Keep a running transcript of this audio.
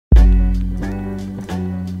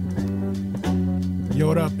Yo,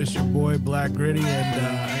 what up? It's your boy Black Gritty, and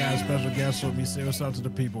I got a special guest with me. Say what's up to the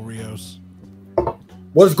people, Rios.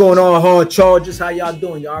 What's going on, hard charges? How y'all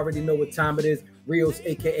doing? Y'all already know what time it is. Rios,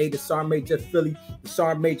 aka the Sergeant Major of Philly, the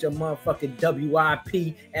Sergeant Major motherfucking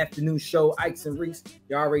WIP afternoon show, Ikes and Reese.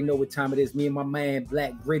 Y'all already know what time it is. Me and my man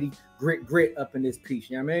Black Gritty, grit up in this piece.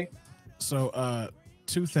 You know what I mean? So,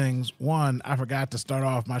 two things. One, I forgot to start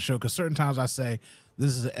off my show because certain times I say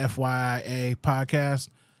this is an F.YI.A podcast,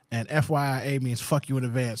 and F.YI.A means fuck you in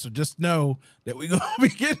advance. So just know that we're going to be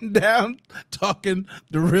getting down, talking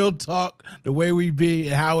the real talk, the way we be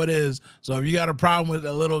and how it is. So if you got a problem with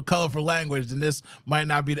a little colorful language, then this might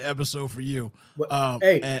not be the episode for you.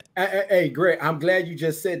 Hey, Greg, I'm glad you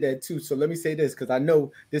just said that too. So let me say this, because I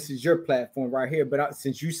know this is your platform right here. But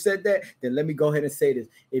since you said that, then let me go ahead and say this.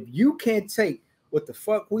 If you can't take what the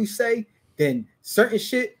fuck we say, then certain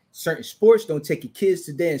sports, don't take your kids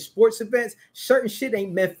to damn sports events. Certain shit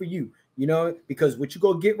ain't meant for you, you know, because what you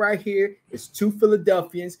gonna get right here is two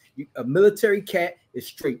Philadelphians, a military cat, is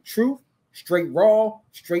straight truth, straight raw,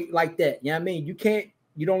 straight like that. You know what I mean?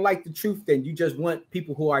 You don't like the truth, then you just want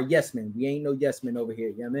people who are yes men. We ain't no yes men over here.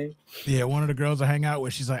 You know what I mean? Yeah, one of the girls I hang out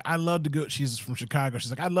with, she's like, I love to go. She's from Chicago. She's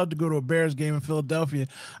like, I'd love to go to a Bears game in Philadelphia.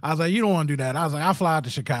 I was like, you don't want to do that. I was like, I'll fly out to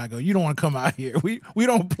Chicago. You don't want to come out here. We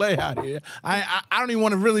don't play out here. I don't even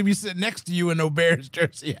want to really be sitting next to you in no Bears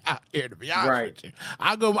jersey out here, to be honest with you.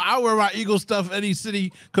 I'll wear my Eagle stuff any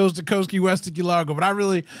city, coast to coast, Key West to Key Largo. But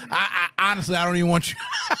I honestly, I don't even want you.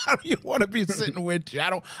 I don't even want to be sitting with you. I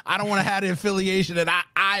don't want to have the affiliation that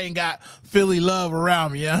I ain't got Philly love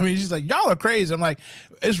around me. You know what I mean? She's like, y'all are crazy. I'm like,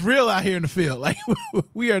 it's real out here in the field. Like,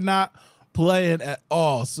 we are not playing at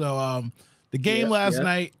all. So the game last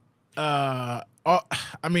night, I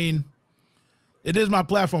mean, it is my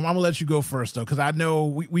platform. I'm gonna let you go first though, because I know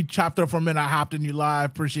we chopped up for a minute. I hopped in you live.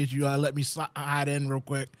 Appreciate you let me hide in real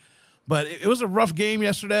quick. But it was a rough game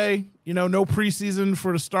yesterday. You know, no preseason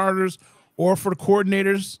for the starters or for the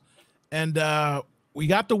coordinators, and we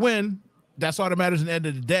got the win. That's all that matters at the end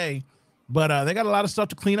of the day. But they got a lot of stuff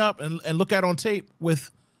to clean up and look at on tape with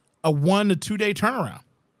a 1 to 2 day turnaround.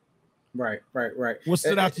 Right. What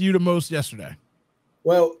stood out to you the most yesterday?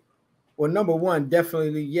 Well, number one,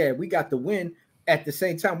 definitely, yeah, we got the win. At the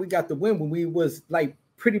same time, we got the win when we was like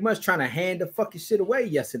pretty much trying to hand the fucking shit away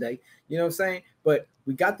yesterday. You know what I'm saying? But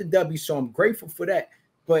we got the W, so I'm grateful for that.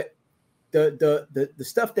 But the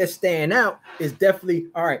stuff that's staying out is definitely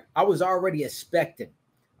all right. I was already expecting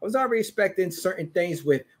certain things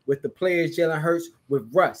with the players, Jalen Hurts, with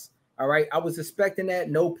Russ. All right. I was expecting that.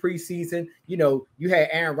 No preseason. You know, you had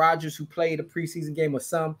Aaron Rodgers who played a preseason game with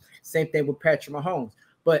some. Same thing with Patrick Mahomes.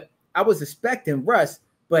 But I was expecting Russ.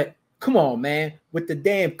 But come on, man. With the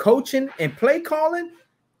damn coaching and play calling,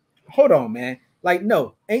 hold on, man. Like,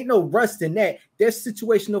 no, ain't no Russ in that. There's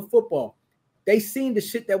situational football. They seen the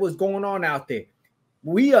shit that was going on out there.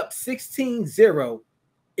 We up 16-0.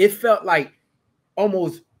 It felt like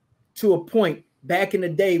almost to a point back in the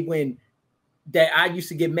day when that I used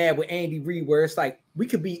to get mad with Andy Reid, where it's like we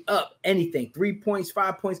could be up anything, 3 points,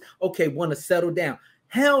 5 points. Okay, want to settle down.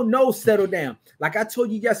 Hell no, settle down. Like I told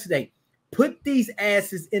you yesterday, put these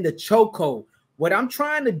asses in the chokehold. What I'm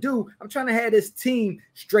trying to do, I'm trying to have this team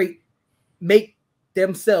straight, make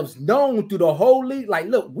themselves known through the whole league. Like,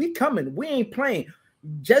 look, we coming. We ain't playing.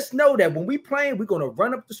 Just know that when we playing, we're going to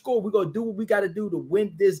run up the score. We're going to do what we got to do to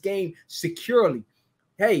win this game securely.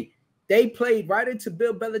 Hey, they played right into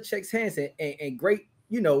Bill Belichick's hands and great,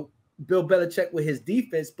 you know, Bill Belichick with his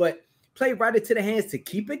defense, but played right into the hands to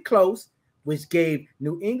keep it close, which gave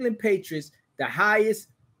New England Patriots the highest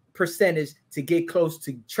percentage to get close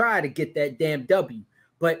to try to get that damn W.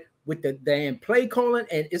 But with the damn play calling,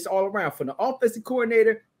 and it's all around from the offensive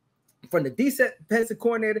coordinator, from the defensive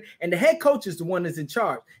coordinator, and the head coach is the one that's in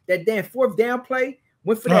charge. That damn fourth down play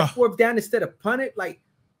went for that fourth down instead of punt it. Like,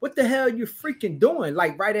 what the hell are you freaking doing?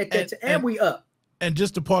 Like right at that and we up. And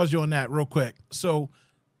just to pause you on that real quick. So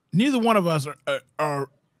neither one of us are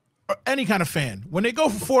any kind of fan. When they go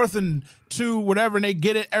for 4th and 2, whatever, and they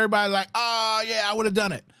get it, everybody's like, oh, yeah, I would have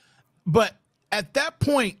done it. But at that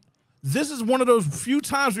point, this is one of those few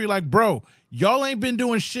times where you're like, bro, y'all ain't been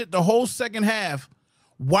doing shit the whole second half.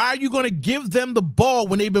 Why are you going to give them the ball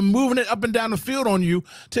when they've been moving it up and down the field on you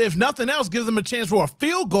to, if nothing else, give them a chance for a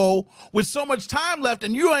field goal with so much time left,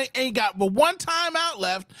 and you ain't got but one timeout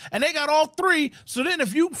left, and they got all 3. So then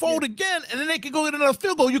if you fold again and then they can go get another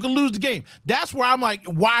field goal, you can lose the game. That's where I'm like,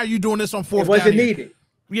 why are you doing this on 4th down? It wasn't needed.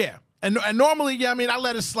 Yeah. And normally, yeah, I mean, I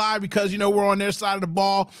let it slide because, you know, we're on their side of the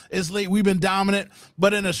ball. It's late. We've been dominant.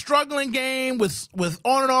 But in a struggling game with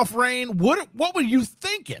on and off rain, what were you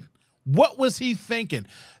thinking? What was he thinking?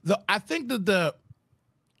 I think that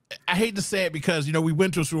I hate to say it because, you know, we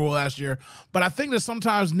went to a Super Bowl last year, but I think that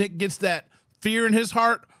sometimes Nick gets that fear in his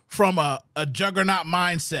heart from a juggernaut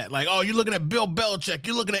mindset. Like, oh, you're looking at Bill Belichick,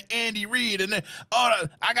 you're looking at Andy Reid, and then, oh,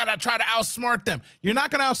 I got to try to outsmart them. You're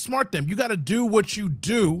not going to outsmart them. You got to do what you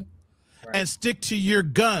do. Right. And stick to your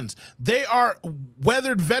guns. They are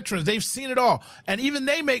weathered veterans. They've seen it all. And even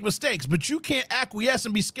they make mistakes, but you can't acquiesce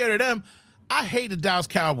and be scared of them. I hate the Dallas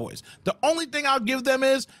Cowboys. The only thing I'll give them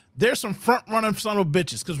is there's some front-running son of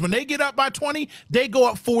bitches, because when they get up by 20, they go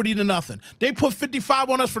up 40-0. They put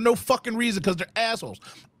 55 on us for no fucking reason because they're assholes.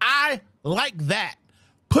 I like that.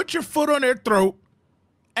 Put your foot on their throat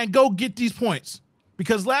and go get these points.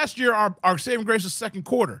 Because last year, our saving grace was second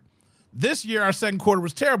quarter. This year, our second quarter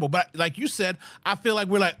was terrible. But like you said, I feel like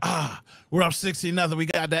we're like, we're up 60-0. We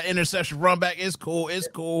got that interception run back. It's cool. It's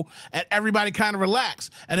cool. And everybody kind of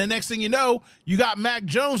relaxed. And the next thing you know, you got Mac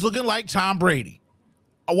Jones looking like Tom Brady.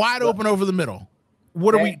 Wide open over the middle.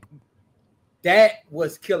 What are we? That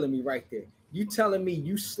was killing me right there. You telling me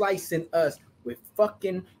you slicing us with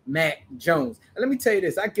fucking Mac Jones. And let me tell you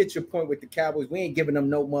this. I get your point with the Cowboys. We ain't giving them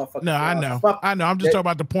no motherfuckers. No, I know. I know. I'm just talking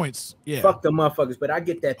about the points. Yeah. Fuck the motherfuckers. But I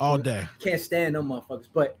get that all day. Can't stand them motherfuckers.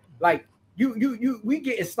 But like we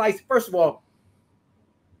getting sliced. First of all,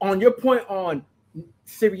 on your point on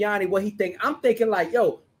Sirianni, what he think, I'm thinking like,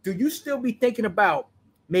 yo, do you still be thinking about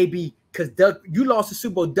maybe because you lost the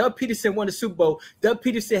Super Bowl. Doug Peterson won the Super Bowl. Doug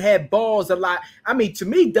Peterson had balls a lot. I mean, to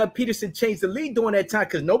me, Doug Peterson changed the lead during that time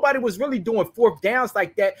because nobody was really doing fourth downs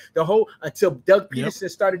like that until Doug Peterson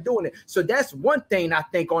started doing it. So that's one thing I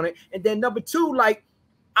think on it. And then number two, like,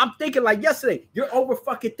 I'm thinking like yesterday, you're over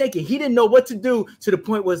fucking thinking. He didn't know what to do to the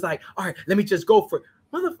point where it's like, all right, let me just go for it.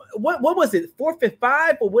 What was it? 4th and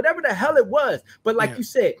 5 or whatever the hell it was. But like you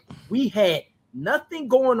said, we had nothing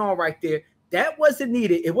going on right there. That wasn't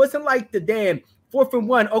needed. It wasn't like the damn 4th and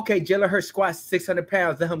 1. Okay, Jalen Hurts squats 600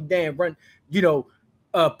 pounds. Let him damn run,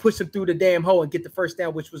 push him through the damn hole and get the first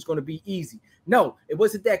down, which was going to be easy. No, it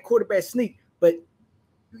wasn't that quarterback sneak. But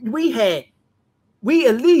we at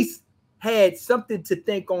least had something to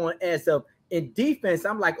think on as of in defense.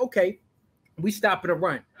 I'm like, okay, we stopping the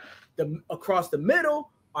run. Across the middle,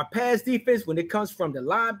 our pass defense, when it comes from the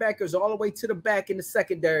linebackers all the way to the back in the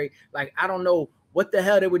secondary, like I don't know what the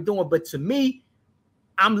hell they were doing. But to me,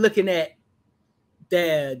 I'm looking at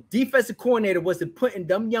the defensive coordinator wasn't putting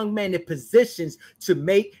them young men in positions to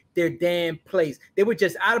make their damn plays. They were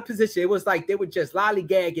just out of position. It was like they were just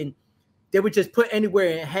lollygagging. They were just put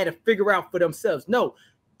anywhere and had to figure out for themselves. No,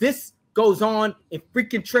 this goes on in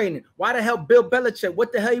freaking training. Why the hell Bill Belichick,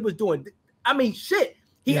 what the hell he was doing? I mean, shit.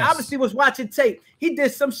 He obviously was watching tape. He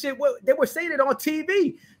did some shit. They were saying it on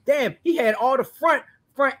TV. Damn, he had all the front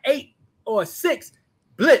 8 or 6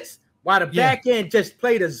 blitz while the back end just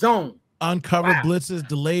played a zone. Uncovered blitzes,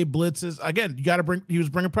 delayed blitzes. Again, he was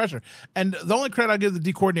bringing pressure. And the only credit I give the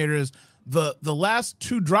D coordinator is the last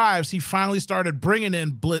 2 drives, he finally started bringing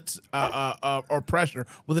in blitz or pressure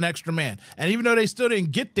with an extra man. And even though they still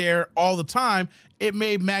didn't get there all the time, it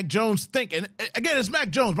made Mac Jones think. And again, it's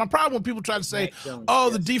Mac Jones. My problem when people try to say,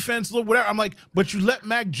 the defense, look, whatever. I'm like, but you let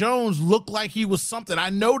Mac Jones look like he was something.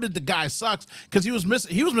 I know that the guy sucks because he was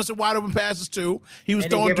missing wide open passes too. He was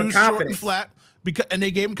throwing dudes short and flat and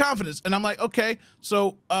they gave him confidence. And I'm like, okay,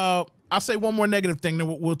 so I'll say one more negative thing,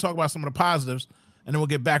 then we'll talk about some of the positives. And then we'll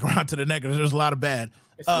get back around to the negatives. There's a lot of bad.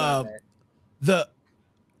 As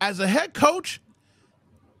a head coach,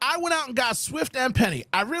 I went out and got Swift and Penny.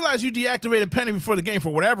 I realized you deactivated Penny before the game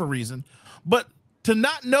for whatever reason, but to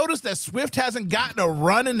not notice that Swift hasn't gotten a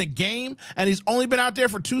run in the game and he's only been out there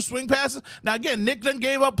for 2 swing passes. Now, again, Nick done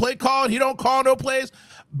gave up play call. He don't call no plays.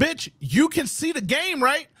 Bitch, you can see the game,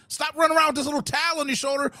 right? Stop running around with this little towel on your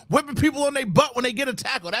shoulder, whipping people on their butt when they get a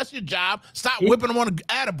tackle. That's your job. Stop whipping them on the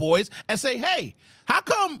attaboys and say, hey, how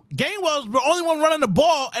come Gainwell's the only one running the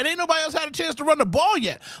ball and ain't nobody else had a chance to run the ball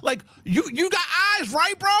yet? Like, you got eyes,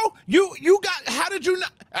 right, bro? You got, how did you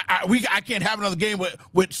not? I can't have another game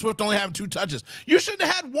with Swift only having 2 touches. You shouldn't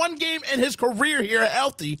have had one game in his career here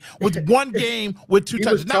healthy with one game with 2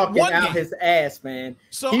 touches. Not one game. He was talking out his ass, man.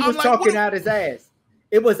 So he was talking out his ass.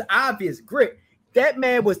 It was obvious. Grit. That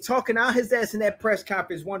man was talking out his ass in that press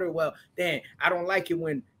conference, wondering, well, damn, I don't like it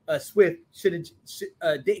when Swift didn't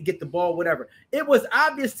get the ball, whatever. It was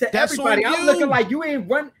obvious to everybody. I'm looking like you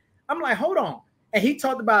ain't run. I'm like, hold on. And he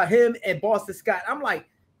talked about him and Boston Scott. I'm like,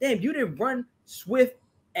 damn, you didn't run Swift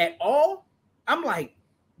at all? I'm like,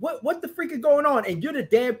 what the freak is going on? And you're the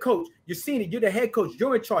damn coach. You're seeing it. You're the head coach.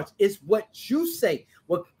 You're in charge. It's what you say.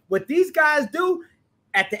 What these guys do,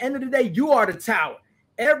 at the end of the day, you are the tower.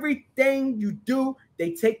 Everything you do,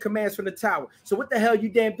 they take commands from the tower. So what the hell you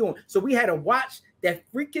damn doing? So we had to watch that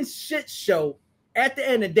freaking shit show at the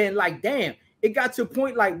end, and then like, damn, it got to a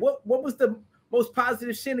point like, what was the most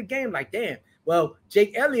positive shit in the game? Like, damn, well,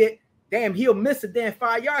 Jake Elliott, damn, he'll miss a damn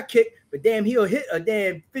 5-yard kick, but damn, he'll hit a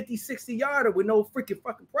damn 50, 60-yarder with no freaking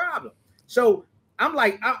fucking problem. So I'm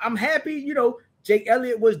like, I'm happy, you know, Jake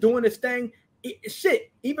Elliott was doing his thing.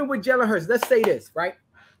 Shit, even with Jalen Hurts, let's say this, right?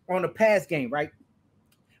 On the pass game, right?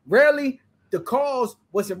 Rarely the calls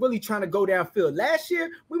wasn't really trying to go downfield. Last year,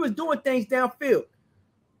 we was doing things downfield.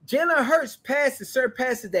 Jalen Hurts passes certain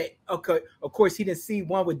passes that, okay, of course, he didn't see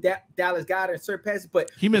one with Dallas Goedert and certain passes,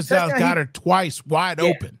 but he missed Dallas Goedert twice wide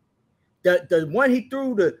open. The one he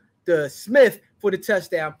threw to Smith for the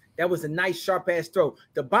touchdown, that was a nice sharp ass throw.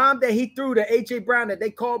 The bomb that he threw to AJ Brown that they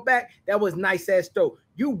called back, that was nice ass throw.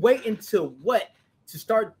 You wait until what to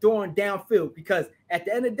start throwing downfield, because at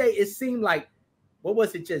the end of the day, it seemed like, what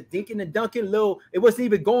was it, just dinking and dunking little? It wasn't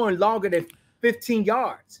even going longer than 15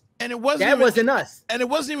 yards. And it wasn't wasn't us. And it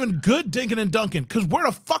wasn't even good dinking and dunking, because where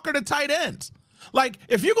the fuck are the tight ends? Like,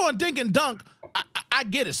 if you're going to dink and dunk, I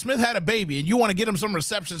get it. Smith had a baby, and you want to get him some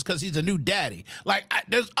receptions because he's a new daddy. Like,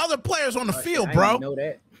 there's other players on the field, bro. I didn't know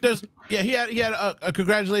that. He had a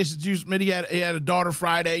congratulations to you, Smith. He had a daughter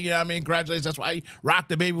Friday. You know what I mean? Congratulations. That's why he rocked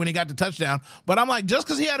the baby when he got the touchdown. But I'm like, just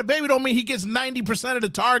because he had a baby don't mean he gets 90% of the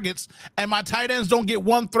targets, and my tight ends don't get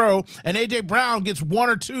one throw, and AJ Brown gets one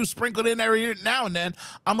or two sprinkled in every now and then.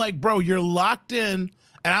 I'm like, bro, you're locked in.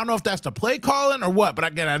 And I don't know if that's the play calling or what. But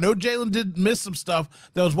again, I know Jalen did miss some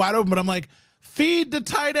stuff that was wide open. But I'm like, feed the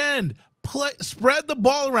tight end. Spread the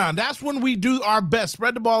ball around. That's when we do our best.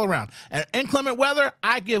 Spread the ball around. And inclement weather,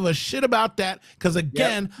 I give a shit about that, because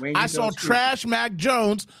again, I saw trash Mac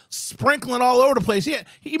Jones sprinkling all over the place. I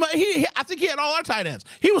think he had all our tight ends.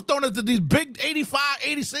 He was throwing it to these big 85,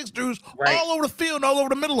 86 dudes all over the field and all over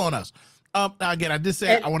the middle on us. Now again, I did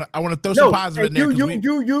say I want to throw some positive in there.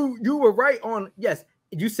 You were right on. Yes,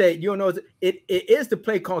 you said you don't know it is the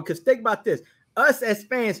play call, because think about this. Us as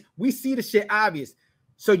fans, we see the shit obvious.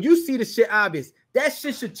 So you see the shit obvious. That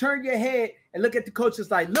shit should turn your head and look at the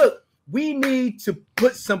coaches like, look, we need to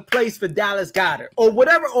put some plays for Dallas Goedert or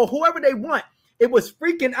whatever, or whoever they want. It was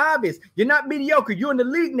freaking obvious. You're not mediocre. You're in the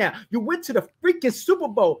league now. You went to the freaking Super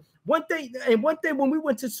Bowl. One thing when we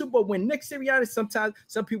went to Super Bowl, when Nick Sirianni, sometimes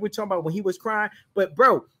some people were talking about when he was crying, but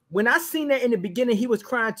bro, when I seen that in the beginning, he was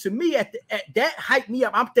crying, to me at that hyped me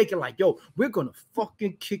up. I'm thinking like, yo, we're gonna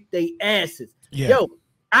fucking kick their asses. Yeah. Yo,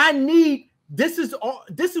 this is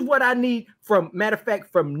what I need from, matter of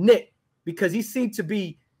fact, from Nick, because he seemed to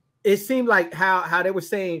be, it seemed like how they were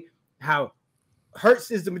saying how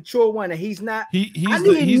Hurts is the mature one and he's not. I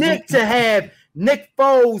need Nick to have Nick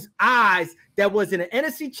Foles' eyes that was in an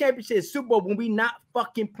NFC Championship Super Bowl when we not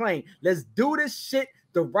fucking playing. Let's do this shit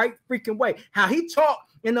the right freaking way. How he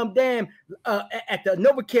talked in them damn at the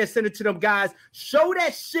NovaCare Center to them guys. Show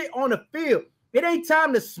that shit on the field. It ain't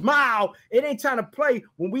time to smile. It ain't time to play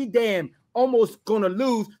when we damn almost gonna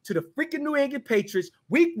lose to the freaking New England Patriots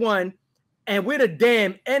week 1, and we're the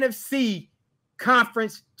damn NFC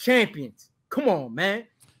conference champions. Come on, man.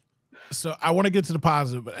 So I want to get to the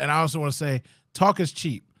positive, and I also want to say talk is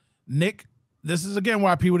cheap. Nick, this is again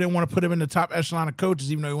why people didn't want to put him in the top echelon of coaches,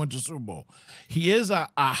 even though he went to the Super Bowl. He is a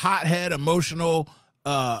hothead, emotional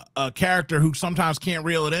character who sometimes can't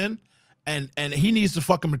reel it in, and he needs to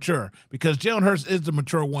fucking mature, because Jalen Hurts is the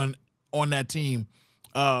mature one on that team.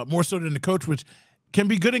 More so than the coach, which can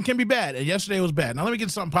be good and can be bad. And yesterday was bad. Now let me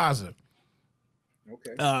get something positive.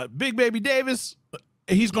 Okay. Big Baby Davis,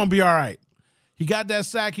 he's gonna be all right. He got that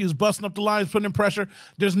sack. He was busting up the lines, putting in pressure.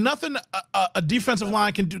 There's nothing a defensive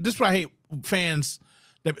line can do. This is why I hate fans.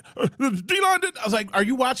 D-line did. I was like, are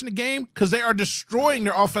you watching the game? Because they are destroying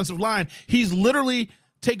their offensive line. He's literally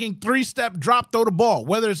taking 3-step drop, throw the ball.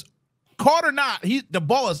 Whether it's caught or not, the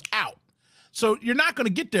ball is out. So you're not going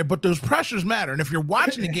to get there, but those pressures matter. And if you're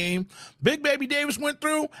watching the game, Big Baby Davis went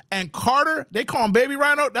through, and Carter, they call him Baby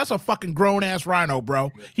Rhino. That's a fucking grown-ass rhino,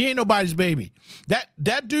 bro. He ain't nobody's baby.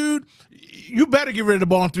 That dude, you better get rid of the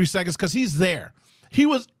ball in 3 seconds, because he's there. He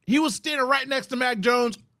was standing right next to Mac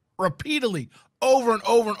Jones repeatedly, over and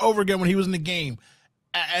over and over again when he was in the game.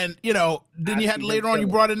 And, you know, then you had later on, you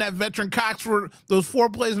brought in that veteran Cox for those 4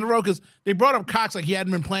 plays in a row, because they brought up Cox like he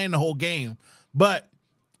hadn't been playing the whole game. But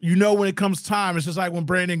you know, when it comes time, it's just like when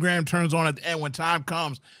Brandon Graham turns on at the end. When time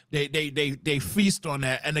comes, they feast on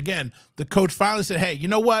that. And again, the coach finally said, "Hey, you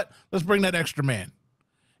know what? Let's bring that extra man."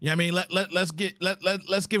 You know what I mean?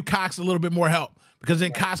 Let's give Cox a little bit more help, because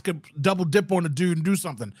then Cox could double dip on the dude and do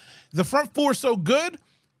something. The front four is so good,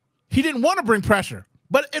 he didn't want to bring pressure.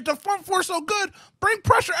 But if the front four is so good, bring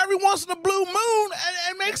pressure every once in a blue moon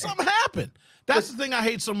and make something happen. That's the thing I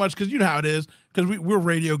hate so much, because you know how it is, because we're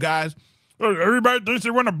radio guys. Everybody thinks they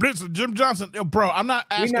run a blitz with Jim Johnson. Yo, bro, I'm not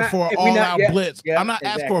asking for an all-out blitz. I'm not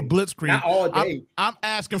asking for a blitzkrieg. Not all day. I'm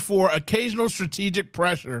asking for occasional strategic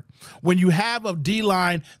pressure when you have a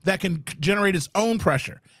D-line that can generate its own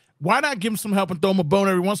pressure. Why not give him some help and throw him a bone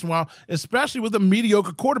every once in a while, especially with a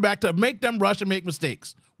mediocre quarterback to make them rush and make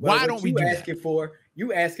mistakes? Well, why don't we do that?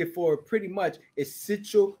 You asking for pretty much is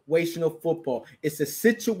situational football. It's a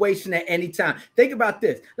situation at any time. Think about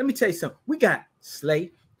this. Let me tell you something. We got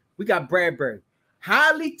Slay. We got Bradbury.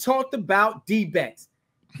 Highly talked about D-backs.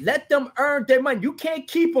 Let them earn their money. You can't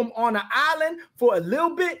keep them on an island for a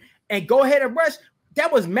little bit and go ahead and rush.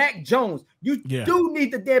 That was Mac Jones. You do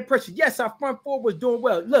need the dead pressure. Yes, our front four was doing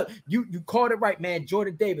well. Look, you called it right, man.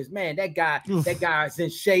 Jordan Davis, man, that guy is in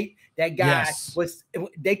shape. That guy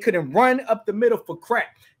they couldn't run up the middle for crap.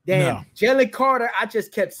 Then Jalen Carter, I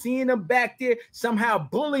just kept seeing him back there somehow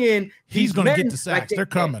bullying. He's gonna get the sacks. They're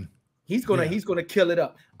coming. He's gonna kill it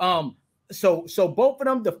up. So both of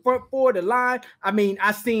them, the front four, the line. I mean,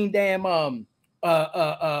 I seen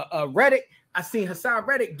Reddick. I seen Hassan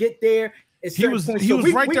Reddick get there. He was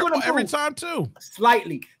right there every time too.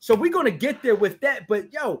 Slightly. So we're gonna get there with that.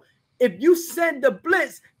 But yo, if you send the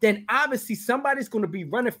blitz, then obviously somebody's gonna be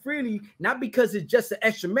running freely, not because it's just an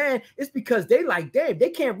extra man. It's because they like, damn, they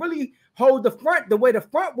can't really hold the front the way the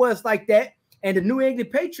front was like that. And the New England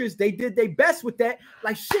Patriots, they did their best with that.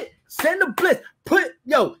 Like, shit, send the blitz.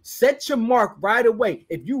 Set your mark right away.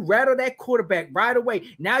 If you rattle that quarterback right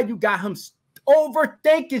away, now you got him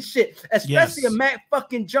overthinking shit, especially a Matt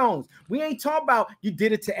fucking Jones. We ain't talking about you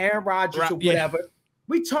did it to Aaron Rodgers or whatever.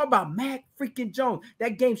 We talk about Matt freaking Jones.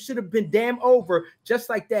 That game should have been damn over, just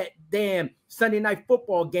like that damn Sunday Night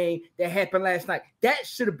Football game that happened last night. That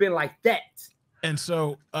should have been like that. And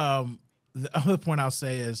so the other point I'll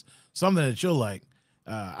say is something that you'll like,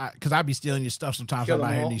 because I be stealing your stuff sometimes when I'm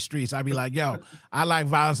out here in these streets. I be like, yo, I like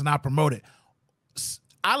violence and I promote it.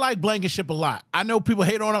 I like Blankenship a lot. I know people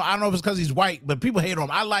hate on him. I don't know if it's because he's white, but people hate on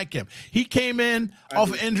him. I like him. He came in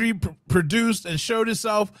off of injury, produced, and showed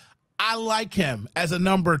himself. I like him as a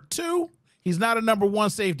number 2. He's not a number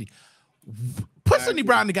 1 safety. Put Sidney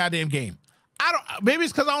Brown in the goddamn game. Maybe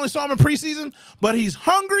it's because I only saw him in preseason, but he's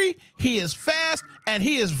hungry, he is fast, and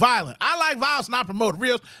he is violent. I like violence, not promote.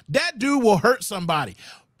 Rios, that dude will hurt somebody.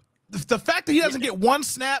 The fact that he doesn't get 1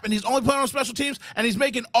 snap and he's only playing on special teams and he's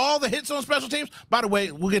making all the hits on special teams. By the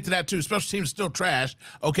way, we'll get to that too. Special teams is still trash.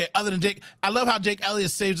 Okay, other than Jake. I love how Jake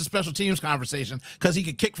Elliott saves the special teams conversation because he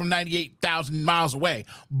could kick from 98,000 miles away.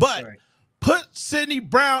 But put Sidney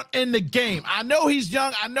Brown in the game. I know he's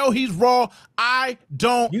young. I know he's raw. I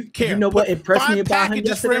don't care. You know what impressed me about him yesterday? Find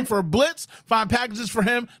packages for him for a blitz. Find packages for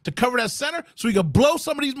him to cover that center so he can blow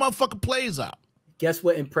some of these motherfucking plays up. Guess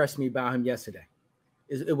what impressed me about him yesterday?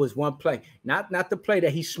 It was one play, not the play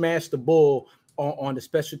that he smashed the ball on the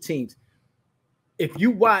special teams. If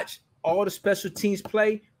you watch all the special teams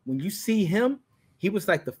play, when you see him, he was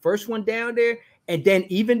like the first one down there. And then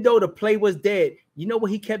even though the play was dead, you know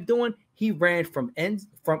what he kept doing? He ran from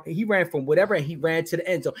whatever, and he ran to the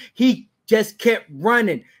end zone. He just kept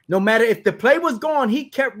running. No matter if the play was gone, he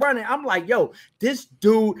kept running. I'm like, yo, this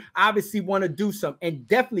dude obviously want to do something. And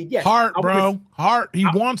definitely, yes. Heart, bro. Heart. He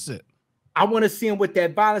wants it. I want to see him with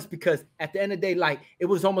that violence because at the end of the day, like it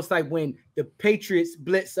was almost like when the Patriots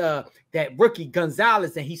blitz that rookie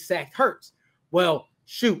Gonzalez and he sacked Hurts. Well,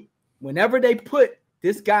 shoot, whenever they put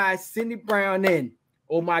this guy Sidney Brown in,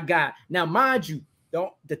 oh my God. Now, mind you,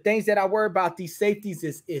 the things that I worry about these safeties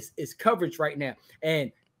is coverage right now.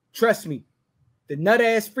 And trust me, the nut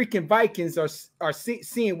ass freaking Vikings are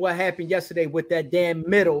seeing what happened yesterday with that damn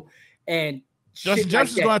middle and Justin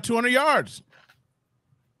Jefferson's going 200 yards.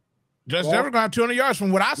 Justin Jefferson got 200 yards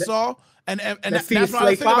from what I saw, and that's what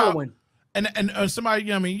I think about. And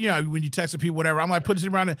somebody, when you text people, whatever, I'm like, put it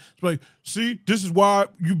around it. It's like, see, this is why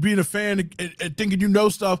you being a fan and thinking you know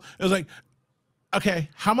stuff. It was like, okay,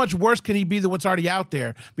 how much worse can he be than what's already out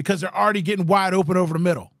there? Because they're already getting wide open over the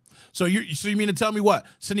middle. So you mean to tell me what?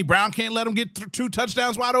 Sidney Brown can't let him get 2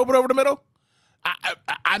 touchdowns wide open over the middle?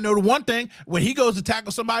 I know the one thing, when he goes to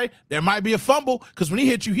tackle somebody, there might be a fumble because when he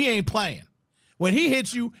hits you, he ain't playing. When he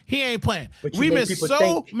hits you, he ain't playing. We missed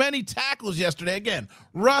so many tackles yesterday. Again,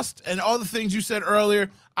 rust and all the things you said earlier,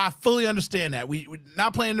 I fully understand that. We're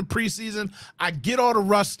not playing in the preseason. I get all the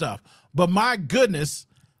rust stuff. But my goodness,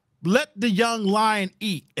 let the young lion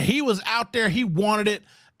eat. He was out there. He wanted it.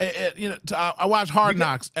 I watch Hard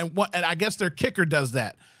Knocks, and I guess their kicker does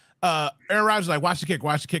that. Aaron Rodgers is like, watch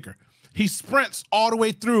the kicker. He sprints all the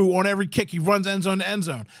way through on every kick. He runs end zone to end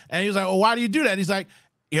zone. And he's like, well, why do you do that? He's like,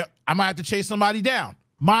 yeah, I might have to chase somebody down.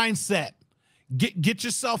 Mindset. Get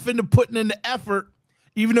yourself into putting in the effort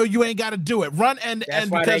even though you ain't got to do it. Run and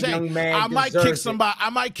because hey, I might kick somebody, I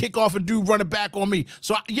might kick off a dude running back on me.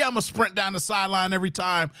 So yeah, I'm gonna sprint down the sideline every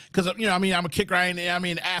time because you know, I mean, I'm a kicker, I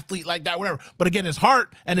mean, athlete like that, whatever. But again, his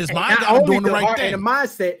heart and his mind got him doing the right thing. And the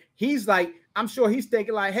mindset, he's like, I'm sure he's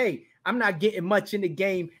thinking like, hey, I'm not getting much in the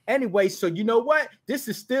game anyway. So you know what? This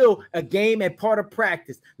is still a game and part of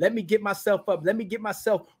practice. Let me get myself up. Let me get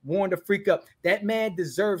myself worn the freak up. That man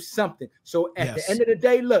deserves something. So at the end of the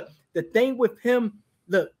day, look, the thing with him,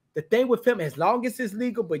 as long as it's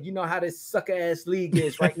legal, but you know how this sucker ass league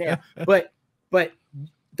is right now. but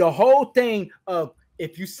the whole thing of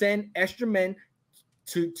if you send extra men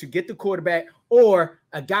to get the quarterback or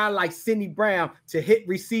a guy like Sidney Brown to hit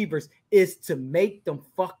receivers is to make them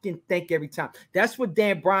fucking think every time. That's what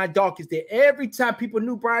Brian Dawkins did. Every time people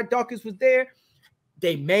knew Brian Dawkins was there,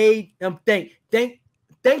 they made them think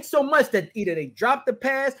so much that either they dropped the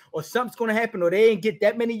pass or something's going to happen or they didn't get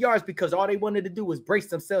that many yards because all they wanted to do was brace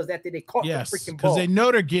themselves after they caught the freaking ball. Because they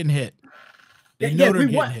know they're getting hit. They know they're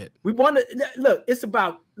getting hit. We want to look. It's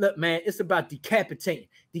about decapitating.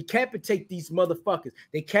 Decapitate these motherfuckers.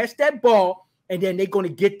 They catch that ball and then they're going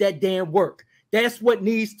to get that damn work. That's what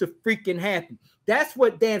needs to freaking happen. That's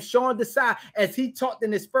what damn Sean Desai, as he talked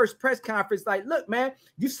in his first press conference, like, look, man,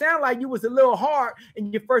 you sound like you was a little hard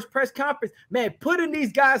in your first press conference. Man, put in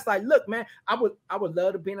these guys like, look, man, I would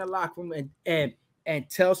love to be in a locker room and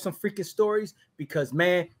tell some freaking stories because,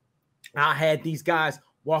 man, I had these guys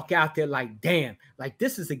walk out there like, damn, like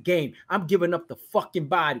this is a game. I'm giving up the fucking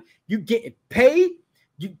body. You getting paid,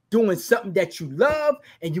 you doing something that you love,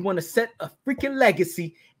 and you want to set a freaking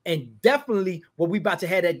legacy. And definitely when we about to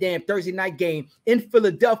have that damn Thursday night game in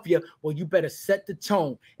Philadelphia, well, you better set the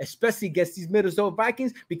tone, especially against these Minnesota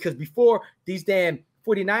Vikings, because before these damn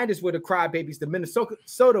 49ers were the crybabies, the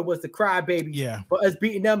Minnesota was the crybaby for us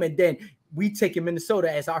beating them. And then we taking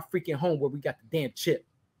Minnesota as our freaking home where we got the damn chip.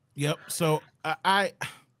 Yep. So I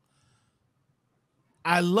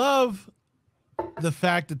love the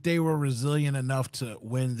fact that they were resilient enough to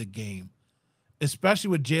win the game, especially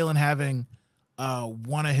with Jalen having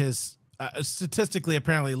one of his statistically,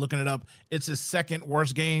 apparently looking it up, it's his second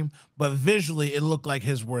worst game, but visually it looked like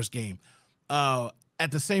his worst game. At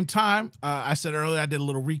the same time, I said earlier, I did a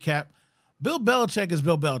little recap. Bill Belichick is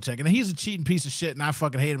Bill Belichick, and he's a cheating piece of shit, and I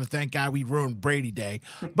fucking hate him. And thank God we ruined Brady Day.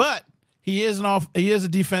 But he is a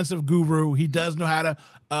defensive guru. He does know how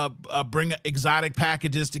to bring exotic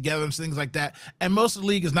packages together and things like that. And most of the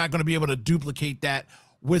league is not going to be able to duplicate that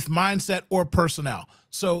with mindset or personnel.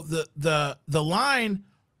 So the line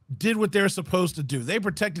did what they're supposed to do. They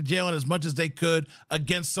protected Jalen as much as they could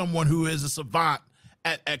against someone who is a savant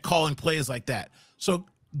at calling plays like that. So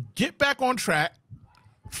get back on track,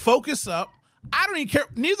 focus up. I don't even care.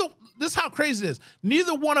 This is how crazy it is.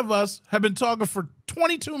 Neither one of us have been talking for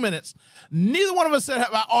 22 minutes. Neither one of us said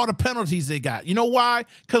about all the penalties they got. You know why?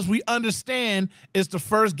 Because we understand it's the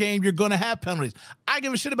first game you're going to have penalties. I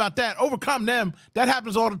give a shit about that. Overcome them. That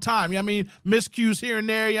happens all the time. You know what I mean? Miscues here and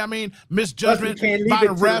there. You know what I mean? Misjudgment by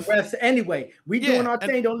the ref. To the refs anyway. We doing our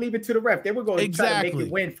thing. Don't leave it to the ref. They were going to try to make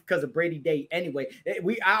it win because of Brady Day anyway.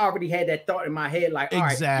 I already had that thought in my head like, all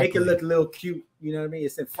right, make it look a little cute. You know what I mean?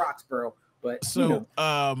 It's in Foxborough. But so,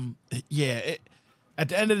 at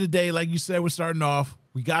the end of the day, like you said, we're starting off.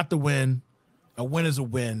 We got the win. A win is a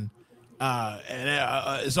win.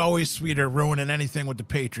 And it's always sweeter ruining anything with the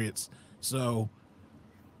Patriots. So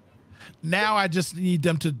now I just need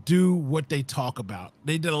them to do what they talk about.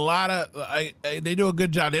 They did a lot of, they do a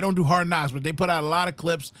good job. They don't do hard knocks, but they put out a lot of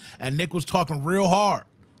clips, and Nick was talking real hard.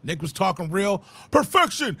 Nick was talking real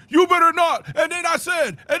perfection. You better not. And then I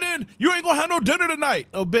said, and then you ain't gonna have no dinner tonight.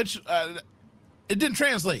 Oh, bitch. It didn't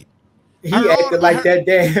translate. He acted like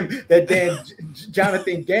that damn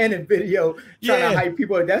Jonathan Gannon video trying to hype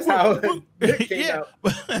people. That's how it came out.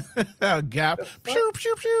 Gap. Pew,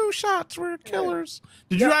 pew, pew. Shots were killers.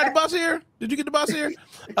 Did you ride the bus here? Did you get the bus here?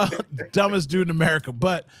 Dumbest dude in America.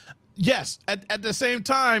 But yes, at the same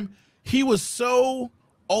time, he was so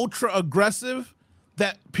ultra aggressive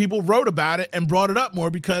that people wrote about it and brought it up more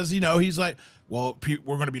because, you know, he's like, well,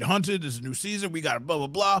 we're going to be hunted. This is a new season. We got blah, blah,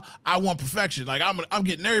 blah. I want perfection. Like, I'm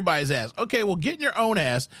getting everybody's ass. Okay, well, get in your own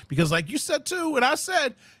ass because like you said, too, and I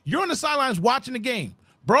said, you're on the sidelines watching the game.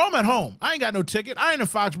 Bro, I'm at home. I ain't got no ticket. I ain't in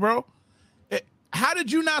Foxborough. How did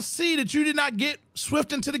you not see that you did not get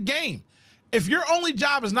Swift into the game? If your only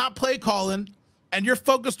job is not play calling and you're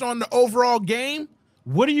focused on the overall game,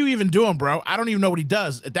 what are you even doing, bro? I don't even know what he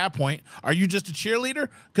does at that point. Are you just a cheerleader?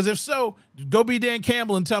 Because if so, go be Dan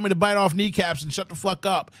Campbell and tell me to bite off kneecaps and shut the fuck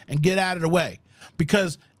up and get out of the way.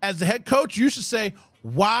 Because as the head coach, you should say,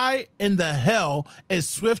 Why in the hell is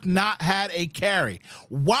Swift not had a carry?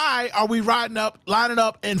 Why are we lining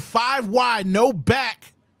up in 5 wide, no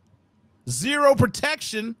back, 0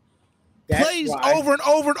 protection, plays over and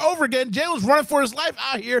over and over again? Jalen's running for his life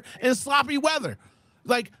out here in sloppy weather.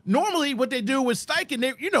 Like, normally what they do with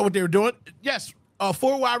Steichen, you know what they were doing. Yes,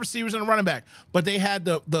 4 wide receivers and a running back, but they had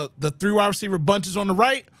the 3 wide receiver bunches on the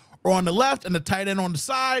right or on the left and the tight end on the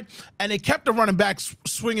side, and they kept the running back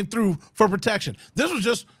swinging through for protection. This was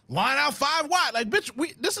just line out 5 wide. Like, bitch,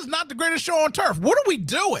 this is not the greatest show on turf. What are we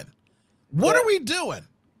doing? What are we doing?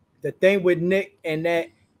 The thing with Nick and that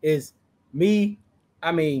is me.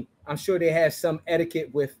 I mean, I'm sure they have some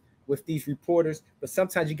etiquette with these reporters, but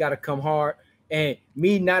sometimes you got to come hard. And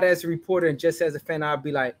me, not as a reporter and just as a fan, I'll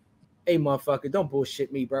be like, hey, motherfucker, don't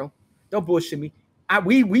bullshit me, bro. Don't bullshit me.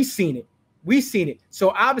 We seen it. We seen it. So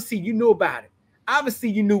obviously you knew about it. Obviously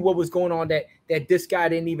you knew what was going on, that this guy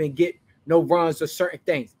didn't even get no runs or certain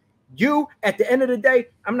things. You, at the end of the day,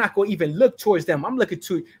 I'm not going to even look towards them. I'm looking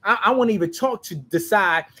to, I want to even talk to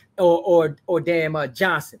Desai or damn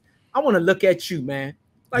Johnson. I want to look at you, man.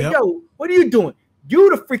 Like, yo, what are you doing? You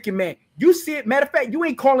the freaking man. You see it. Matter of fact, you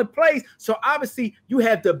ain't calling plays. So obviously you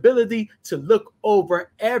have the ability to look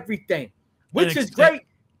over everything, which is great.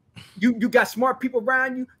 You got smart people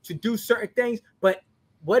around you to do certain things. But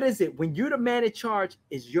what is it? When you're the man in charge,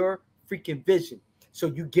 is your freaking vision. So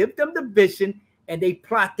you give them the vision and they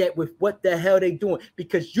plot that with what the hell they doing,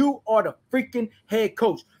 because you are the freaking head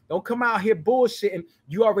coach. Don't come out here bullshitting.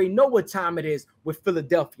 You already know what time it is with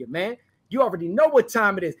Philadelphia, man. You already know what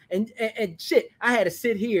time it is. And shit, I had to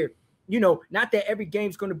sit here. You know, not that every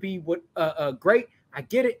game's going to be what great. I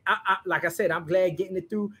get it. Like I said, I'm glad getting it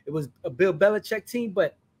through. It was a Bill Belichick team,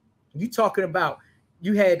 but you talking about,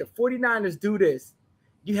 you had the 49ers do this.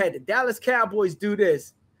 You had the Dallas Cowboys do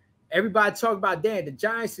this. Everybody talk about, damn, the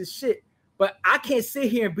Giants is shit. But I can't sit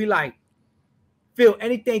here and be like, feel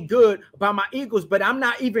anything good about my Eagles, but I'm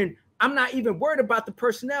not even worried about the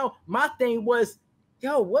personnel. My thing was,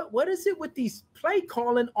 yo, what is it with these play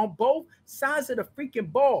calling on both sides of the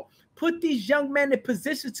freaking ball? Put these young men in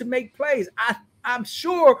positions to make plays. I'm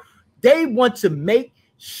sure they want to make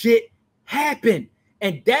shit happen.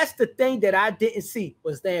 And that's the thing that I didn't see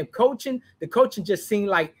was damn coaching. The coaching just seemed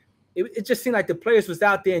like it just seemed like the players was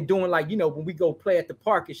out there and doing, like, you know, when we go play at the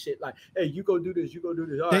park and shit, like, hey, you go do this, you go do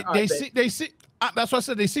this. They see. That's why I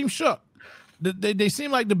said they seem shook. They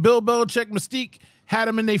seem like the Bill Belichick mystique had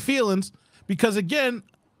them in their feelings, because again,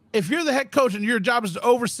 if you're the head coach and your job is to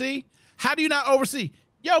oversee, how do you not oversee?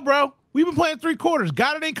 Yo, bro, we've been playing 3 quarters.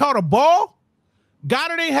 Goddard ain't caught a ball.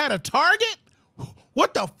 Goddard ain't had a target.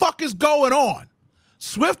 What the fuck is going on?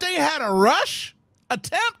 Swift ain't had a rush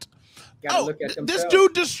attempt. This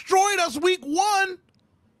dude destroyed us week 1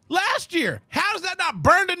 last year. How does that not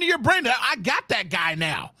burn into your brain? I got that guy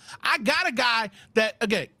now. I got a guy that,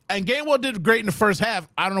 again, and Gainwell did great in the first half.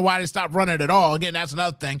 I don't know why they stopped running it at all. Again, that's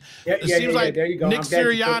another thing. It seems like there you go. Nick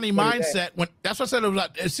Sirianni mindset. That's what I said.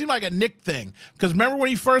 It seemed like a Nick thing. Because remember when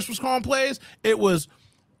he first was calling plays? It was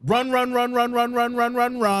run.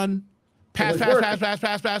 Pass.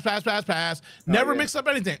 Never mix up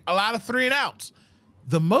anything. A lot of 3 and outs.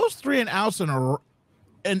 The most 3 and outs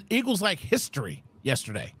in Eagles like history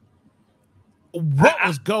yesterday. What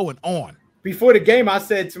was going on? Before the game, I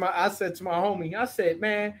said to my homie, I said,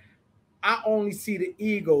 man, I only see the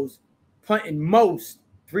Eagles punting most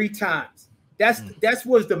 3 times. That's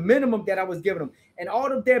was the minimum that I was giving them. And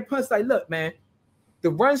all of their punts, like, look, man, the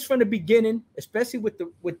runs from the beginning, especially with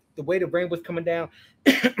the way the rain was coming down,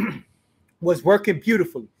 was working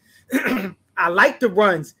beautifully. I like the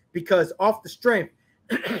runs because off the strength,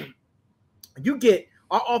 you get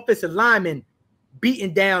our offensive linemen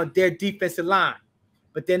beating down their defensive line.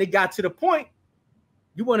 But then it got to the point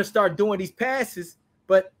you want to start doing these passes,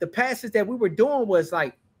 but the passes that we were doing was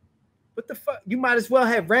like, what the fuck? You might as well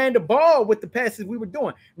have ran the ball with the passes we were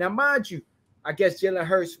doing. Now, mind you, I guess Jalen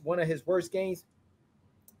Hurts, one of his worst games.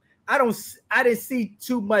 I didn't see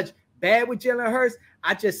too much bad with Jalen Hurts.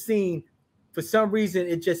 I just seen, for some reason,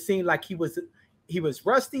 it just seemed like he was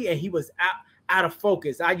rusty and he was out of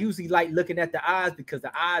focus. I usually like looking at the eyes because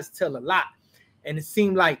the eyes tell a lot. And it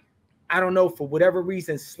seemed like, I don't know, for whatever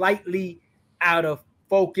reason, slightly out of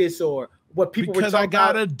focus or what people were talking about. Because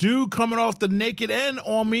I got a dude coming off the naked end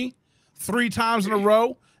on me 3 times in a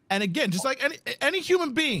row. And again, just like any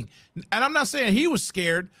human being, and I'm not saying he was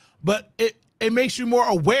scared, but it makes you more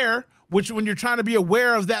aware which when you're trying to be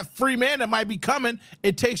aware of that free man that might be coming,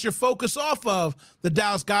 it takes your focus off of the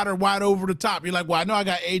Dallas Goedert wide over the top. You're like, well, I know I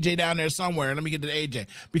got AJ down there somewhere. Let me get to AJ,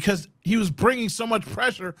 because he was bringing so much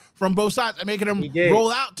pressure from both sides and making him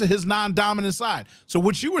roll out to his non-dominant side. So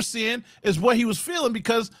what you were seeing is what he was feeling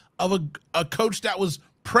because of a coach that was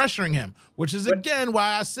pressuring him, which is again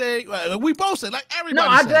why I say we both said, like everybody.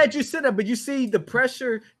 No, I'm glad you said that, but you see the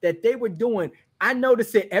pressure that they were doing. I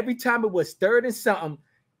noticed it every time it was 3rd and something.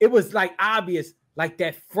 It was like obvious, like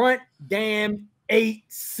that front damn 8,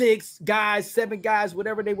 6 guys, 7 guys,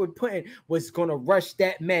 whatever they were putting was gonna rush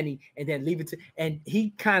that many and then leave it to. And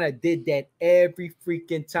he kind of did that every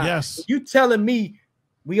freaking time. Yes, you telling me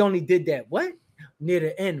we only did that what near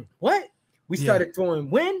the end? What we started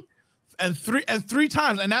throwing when. And three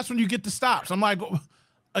times, and that's when you get the stops. I'm like,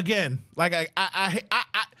 again, like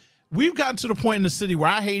we've gotten to the point in the city where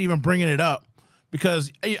I hate even bringing it up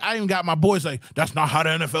because I even got my boys like, that's not how the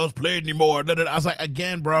NFL's played anymore. I was like,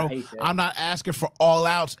 again, bro, I'm not asking for all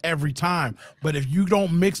outs every time, but if you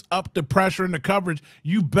don't mix up the pressure and the coverage,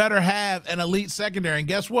 you better have an elite secondary. And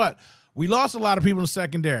guess what? We lost a lot of people in the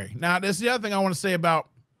secondary. Now, that's the other thing I want to say about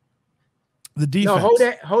the defense. No,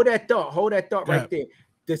 hold that thought right there.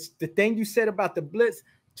 The thing you said about the blitz,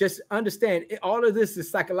 just understand all of this is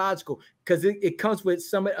psychological because it comes with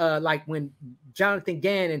some like when Jonathan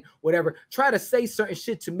Gannon, whatever, try to say certain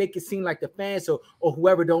shit to make it seem like the fans or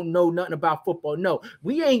whoever don't know nothing about football. No,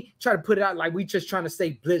 we ain't trying to put it out like we just trying to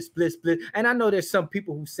say blitz, blitz, blitz. And I know there's some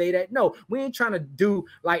people who say that. No, we ain't trying to do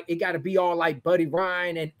like it got to be all like Buddy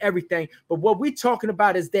Ryan and everything. But what we talking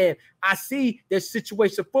about is that I see there's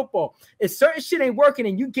situation football. If certain shit ain't working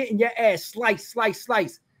and you getting your ass slice,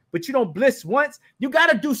 but you don't blitz once, you got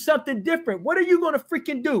to do something different. What are you going to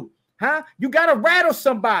freaking do? Huh? You got to rattle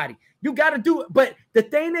somebody. You got to do it. But the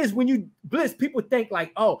thing is, when you blitz, people think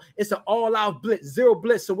like, oh, it's an all-out blitz, 0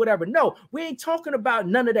 blitz or whatever. No, we ain't talking about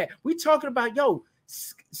none of that. We talking about,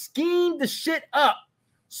 scheme the shit up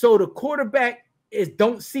so the quarterback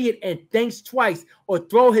don't see it and thinks twice or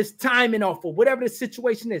throw his timing off or whatever the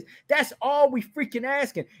situation is. That's all we freaking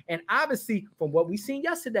asking. And obviously, from what we seen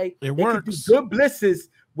yesterday, it works. Good blitzes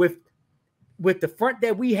with the front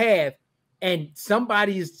that we have, and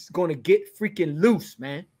somebody is going to get freaking loose,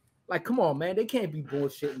 man. Like, come on, man. They can't be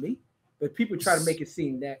bullshitting me. But people try to make it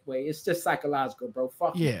seem that way. It's just psychological, bro.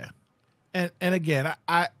 Fuck yeah. And again,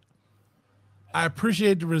 I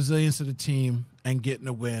appreciate the resilience of the team and getting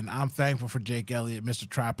a win. I'm thankful for Jake Elliott, Mr.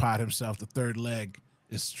 Tripod himself. The third leg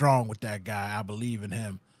is strong with that guy. I believe in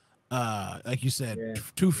him. Like you said,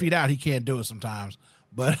 2 feet out, he can't do it sometimes.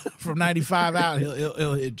 But from 95 out,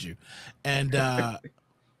 he'll hit you. And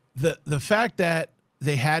the fact that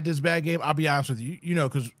they had this bad game, I'll be honest with you,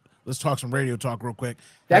 because let's talk some radio talk real quick.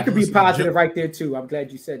 That could be positive right there too. I'm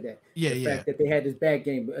glad you said that. The fact that they had this bad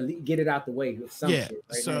game, but at least get it out the way with some shit.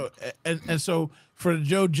 Right so now. And so for the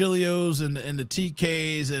Joe Gilios and the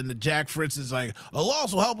TKs and the Jack Fritzes, like a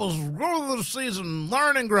loss will help us grow through the season,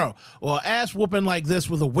 learn and grow. Well, ass whooping like this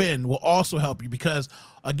with a win will also help you because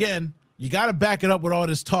again, you got to back it up with all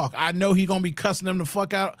this talk. I know he's going to be cussing them the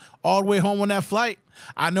fuck out all the way home on that flight.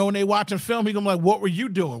 I know when they watching film, he's going to be like, what were you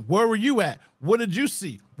doing? Where were you at? What did you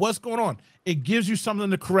see? What's going on? It gives you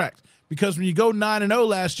something to correct because when you go 9-0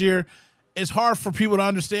 last year, it's hard for people to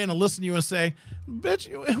understand and listen to you and say,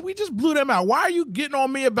 bitch, we just blew them out. Why are you getting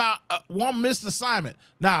on me about one missed assignment?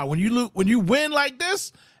 Nah, when you win like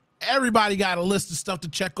this, everybody got a list of stuff to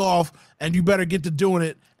check off and you better get to doing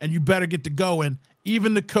it and you better get to going.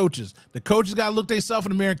 Even the coaches. The coaches got to look themselves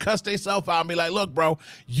in the mirror and cuss themselves out and be like, look, bro,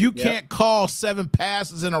 you can't call 7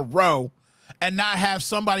 passes in a row and not have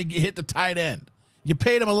somebody hit the tight end. You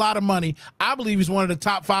paid him a lot of money. I believe he's one of the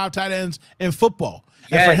top 5 tight ends in football.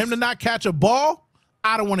 Yes. And for him to not catch a ball,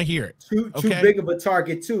 I don't want to hear it. Too big of a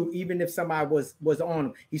target, too, even if somebody was on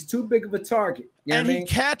him. He's too big of a target. You know what I mean? He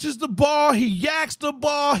catches the ball. He yaks the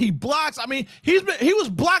ball. He blocks. I mean, he was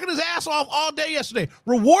blocking his ass off all day yesterday.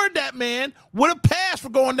 Reward that man with a pass for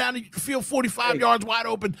going down the field 45 yards wide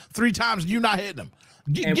open 3 times and you not hitting him.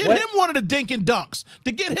 Get him one of the dinking dunks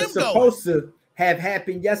to get him going. Supposed to have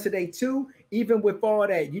happened yesterday, too, even with all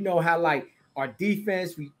that. You know how, like, our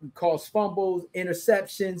defense, we caused fumbles,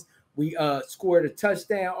 interceptions. We scored a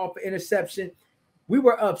touchdown off an interception. We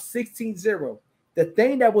were up 16-0. The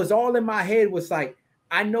thing that was all in my head was like,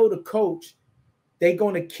 I know the coach, they're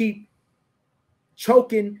going to keep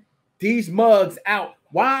choking these mugs out.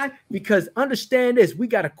 Why? Because understand this, we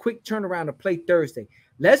got a quick turnaround to play Thursday.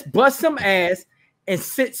 Let's bust some ass and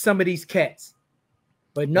sit some of these cats.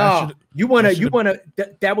 But no,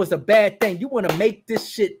 that was a bad thing. You want to make this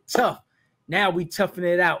shit tough. Now we toughen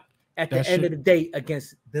it out. At the end of the day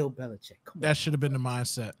against Bill Belichick. That should have been the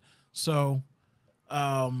mindset. So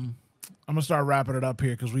I'm gonna start wrapping it up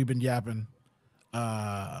here because we've been yapping.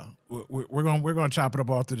 We're gonna chop it up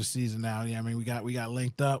all through the season now. Yeah, I mean we got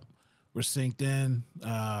linked up, we're synced in.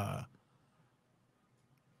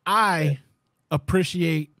 I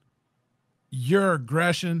appreciate your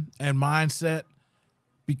aggression and mindset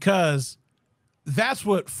because that's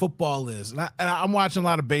what football is. And I'm watching a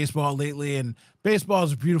lot of baseball lately, and baseball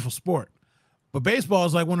is a beautiful sport. But baseball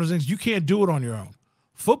is like one of those things you can't do it on your own.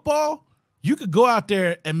 Football, you could go out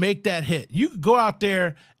there and make that hit. You could go out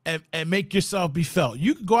there and make yourself be felt.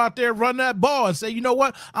 You could go out there, run that ball, and say, you know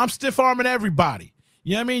what? I'm stiff arming everybody.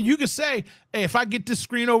 You know what I mean? You could say, hey, if I get this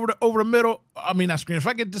screen over the middle, I mean not screen, if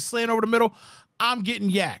I get this slant over the middle, I'm getting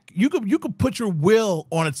yak. You could put your will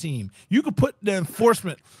on a team. You could put the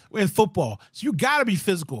enforcement in football. So you gotta be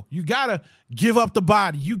physical. You gotta give up the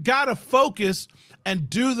body. You gotta focus and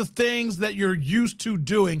do the things that you're used to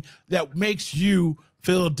doing that makes you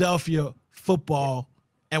Philadelphia football.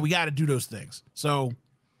 And we gotta do those things. So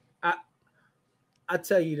I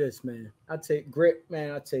tell you this, man. I tell you, grit,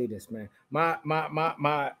 man. I tell you this, man.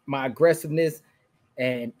 My aggressiveness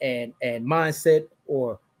and mindset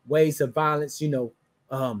or ways of violence.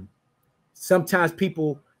 Sometimes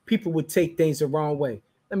people would take things the wrong way.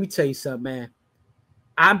 Let me tell you something, man.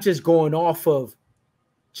 I'm just going off of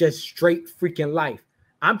just straight freaking life.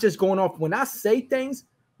 I'm just going off when I say things.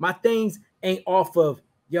 My things ain't off of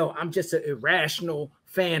I'm just an irrational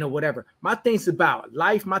fan or whatever. My thing's about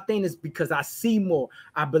life. My thing is because I see more.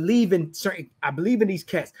 I believe in these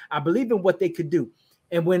cats. I believe in what they could do.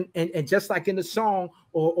 And when and just like in the song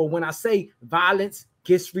or when I say violence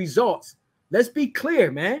gets results, let's be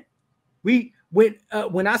clear, man.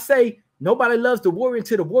 When I say nobody loves the warrior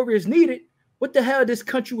until the warrior is needed, what the hell this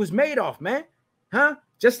country was made off, man? Huh?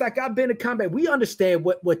 Just like I've been in combat, we understand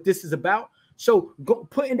what this is about. So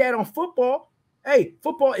putting that on football. Hey,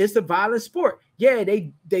 football is a violent sport. Yeah,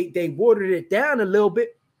 they watered it down a little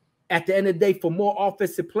bit at the end of the day for more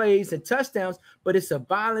offensive plays and touchdowns, but it's a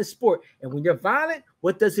violent sport. And when you're violent,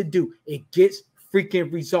 what does it do? It gets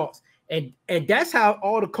freaking results. And that's how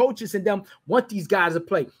all the coaches and them want these guys to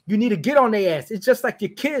play. You need to get on their ass. It's just like your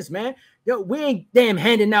kids, man. We ain't damn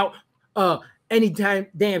handing out anytime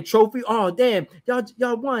damn trophy. Oh, damn,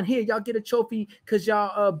 y'all won here. Y'all get a trophy because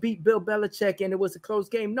y'all beat Bill Belichick and it was a close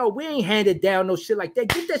game. No, we ain't handed down no shit like that.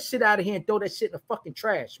 Get that shit out of here and throw that shit in the fucking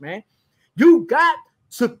trash, man. You got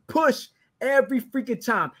to push every freaking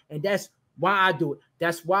time. And that's why I do it.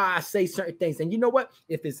 That's why I say certain things. And you know what?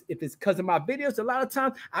 If it's because of my videos, a lot of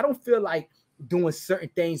times I don't feel like doing certain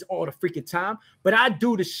things all the freaking time, but I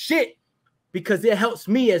do the shit because it helps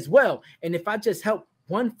me as well. And if I just help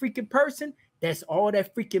one freaking person, that's all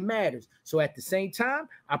that freaking matters. So at the same time,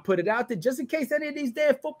 I put it out there just in case any of these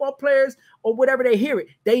damn football players or whatever they hear it,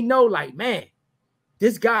 they know like, man,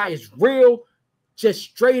 this guy is real, just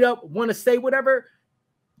straight up want to say whatever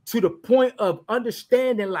to the point of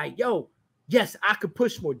understanding like, yo, yes, I could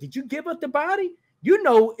push more. Did you give up the body? You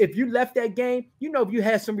know, if you left that game, you know, if you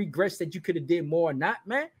had some regrets that you could have did more or not,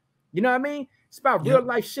 man. You know what I mean? It's about real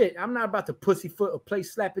life shit. I'm not about to pussyfoot or play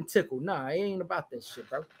slap and tickle. Nah, it ain't about that shit,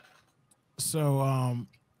 bro. So,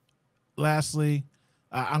 lastly,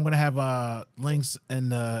 I'm gonna have links in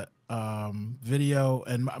the video,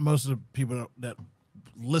 and most of the people that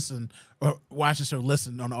listen or watch this or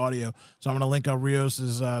listen on the audio. So I'm gonna link up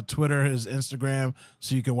Rios's Twitter, his Instagram,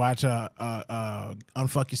 so you can watch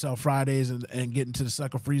Unfuck Yourself Fridays and get into the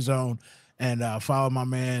sucker free zone and follow my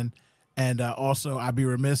man. And also, I'd be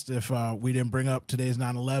remiss if we didn't bring up today's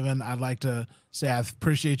 9/11. I'd like to say I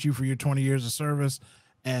appreciate you for your 20 years of service.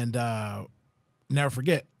 And never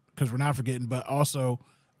forget, because we're not forgetting, but also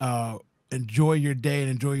enjoy your day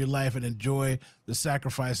and enjoy your life and enjoy the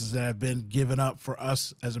sacrifices that have been given up for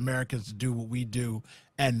us as Americans to do what we do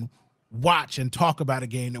and watch and talk about a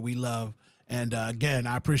game that we love. And again,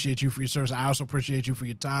 I appreciate you for your service. I also appreciate you for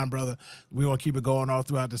your time, brother. We want to keep it going all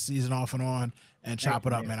throughout the season, off and on, and chop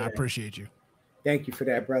it up, man. I appreciate you. Thank you for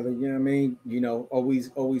that, brother. You know what I mean? You know,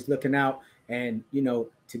 always looking out. And, you know,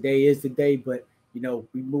 today is the day, but you know,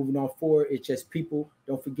 we moving on forward. It's just people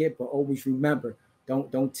don't forget, but always remember,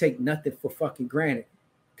 don't take nothing for fucking granted,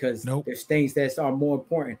 because there's things that are more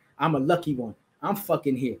important. I'm a lucky one. I'm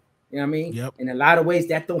fucking here. You know what I mean? Yep. In a lot of ways,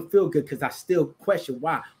 that don't feel good because I still question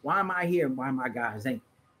why. Why am I here and why my guys ain't?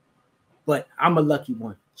 But I'm a lucky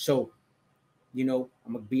one. So, you know,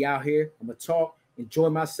 I'm gonna be out here. I'm gonna talk, enjoy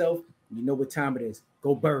myself. You know what time it is.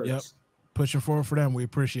 Go Birds. Yep. Pushing forward for them. We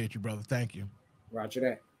appreciate you, brother. Thank you. Roger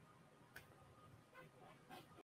that.